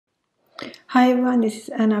Hi everyone, this is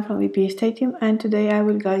Anna from WpState team, and today I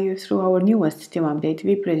will guide you through our newest team update,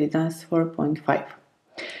 WpResidence 4.5.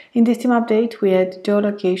 In this team update, we add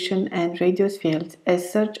geolocation and radius fields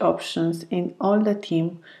as search options in all the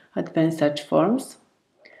team advanced search forms.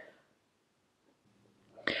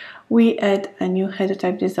 We add a new header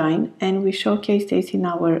type design, and we showcase this in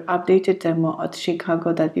our updated demo at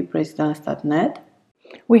chicago.WpResidence.net.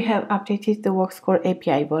 We have updated the Walkscore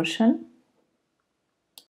API version.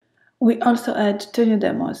 We also add two new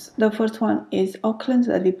demos. The first one is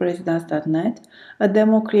Auckland.WpResidence.net, a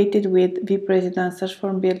demo created with WpResidence Search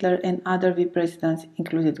Form Builder and other WpResidence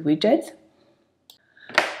included widgets.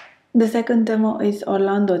 The second demo is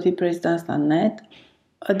Orlando.WpResidence.net,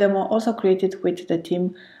 a demo also created with the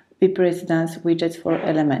team WpResidence widgets for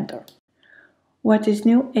Elementor. What is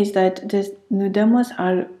new is that these new demos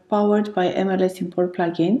are powered by MLS Import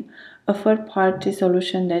plugin, a third-party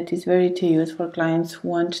solution that is very to use for clients who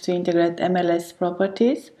want to integrate MLS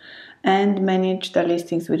properties and manage the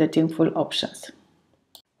listings with the themeful options.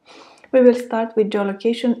 We will start with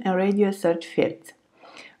geolocation and radius search fields.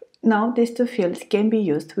 Now these two fields can be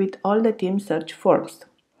used with all the team search forms.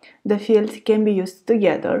 The fields can be used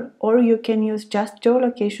together, or you can use just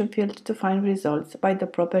geolocation field to find results by the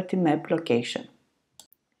property map location.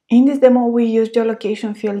 In this demo, we use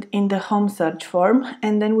geolocation field in the home search form,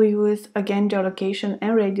 and then we use again geolocation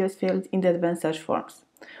and radius fields in the advanced search forms.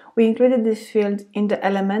 We included this field in the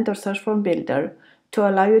Elementor search form builder to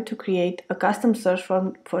allow you to create a custom search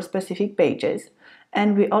form for specific pages,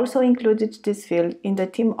 and we also included this field in the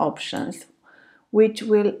team options, which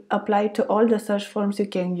will apply to all the search forms you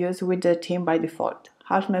can use with the team by default: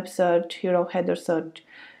 half map search, hero header search,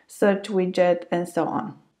 search widget, and so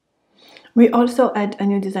on. We also add a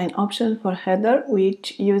new design option for header,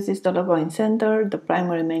 which uses the logo in center, the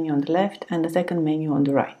primary menu on the left, and the second menu on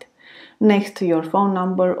the right, next to your phone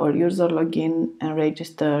number or user login and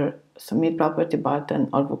register, submit property button,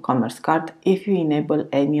 or WooCommerce cart if you enable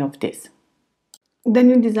any of this. The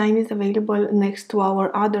new design is available next to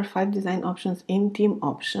our other 5 design options in team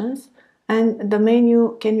options, and the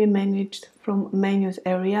menu can be managed from menus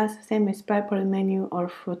areas, same as primary menu or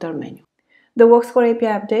footer menu. The Walkscore API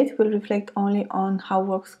update will reflect only on how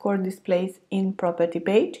Walkscore displays in property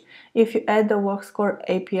page if you add the Walkscore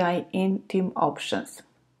API in team options.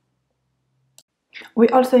 We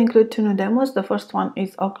also include 2 new demos. The first one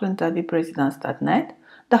is Auckland.WpResidence.net.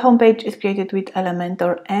 The homepage is created with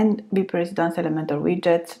Elementor and WpResidence Elementor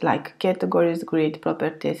widgets like categories, grid,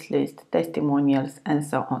 properties list, testimonials, and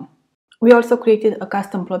so on. We also created a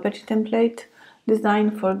custom property template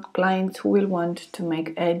designed for clients who will want to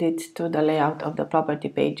make edits to the layout of the property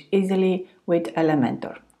page easily with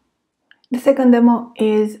Elementor. The second demo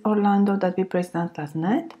is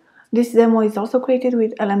Orlando.WpResidence.net. This demo is also created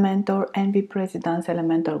with Elementor and WpResidence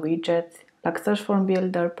Elementor widgets like search form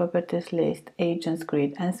builder, properties list, agents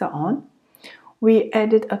grid, and so on. We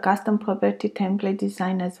added a custom property template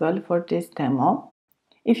design as well for this demo.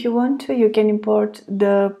 If you want to, you can import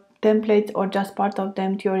the templates or just part of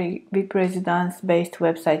them to your WpResidence based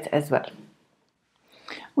websites as well.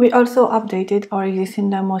 We also updated our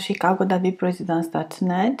existing demo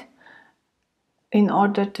Chicago.WpResidence.net in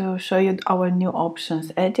order to show you our new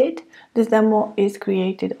options added. This demo is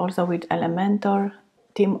created also with Elementor,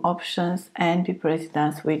 team options, and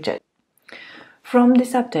WpResidence widget. From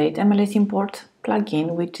this update, MLS Import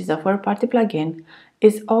plugin, which is a third-party plugin,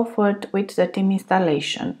 is offered with the team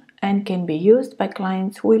installation and can be used by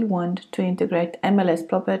clients who will want to integrate MLS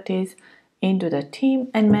properties into the team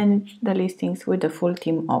and manage the listings with the full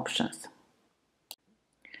team options.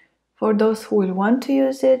 For those who will want to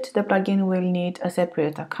use it, the plugin will need a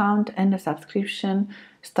separate account and a subscription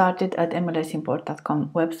started at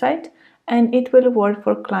MLSimport.com website, and it will work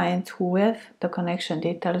for clients who have the connection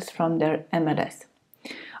details from their MLS.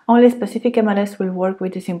 Only specific MLS will work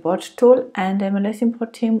with this import tool, and the MLS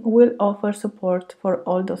Import team will offer support for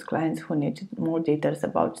all those clients who need more details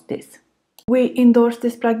about this. We endorse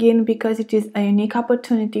this plugin because it is a unique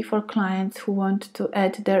opportunity for clients who want to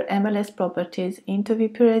add their MLS properties into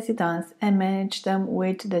WpResidence and manage them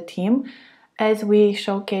with the team, as we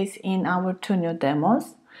showcase in our 2 new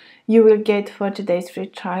demos. You will get 30 days free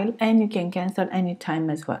trial, and you can cancel anytime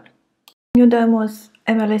as well. New demos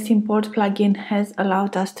MLS Import plugin has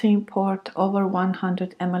allowed us to import over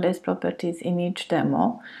 100 MLS properties in each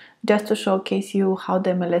demo, just to showcase you how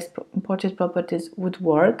the MLS imported properties would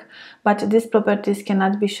work, but these properties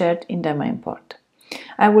cannot be shared in demo import.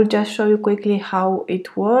 I will just show you quickly how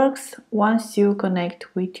it works. Once you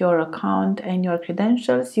connect with your account and your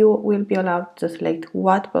credentials, you will be allowed to select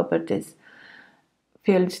what properties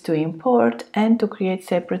fields to import and to create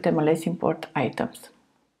separate MLS import items.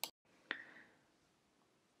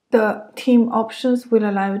 The theme options will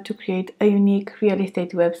allow you to create a unique real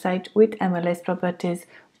estate website with MLS properties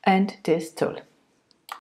and this tool.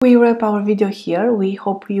 We wrap our video here. We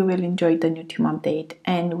hope you will enjoy the new theme update,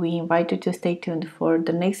 and we invite you to stay tuned for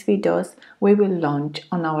the next videos we will launch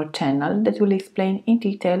on our channel that will explain in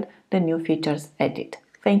detail the new features added.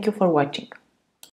 Thank you for watching.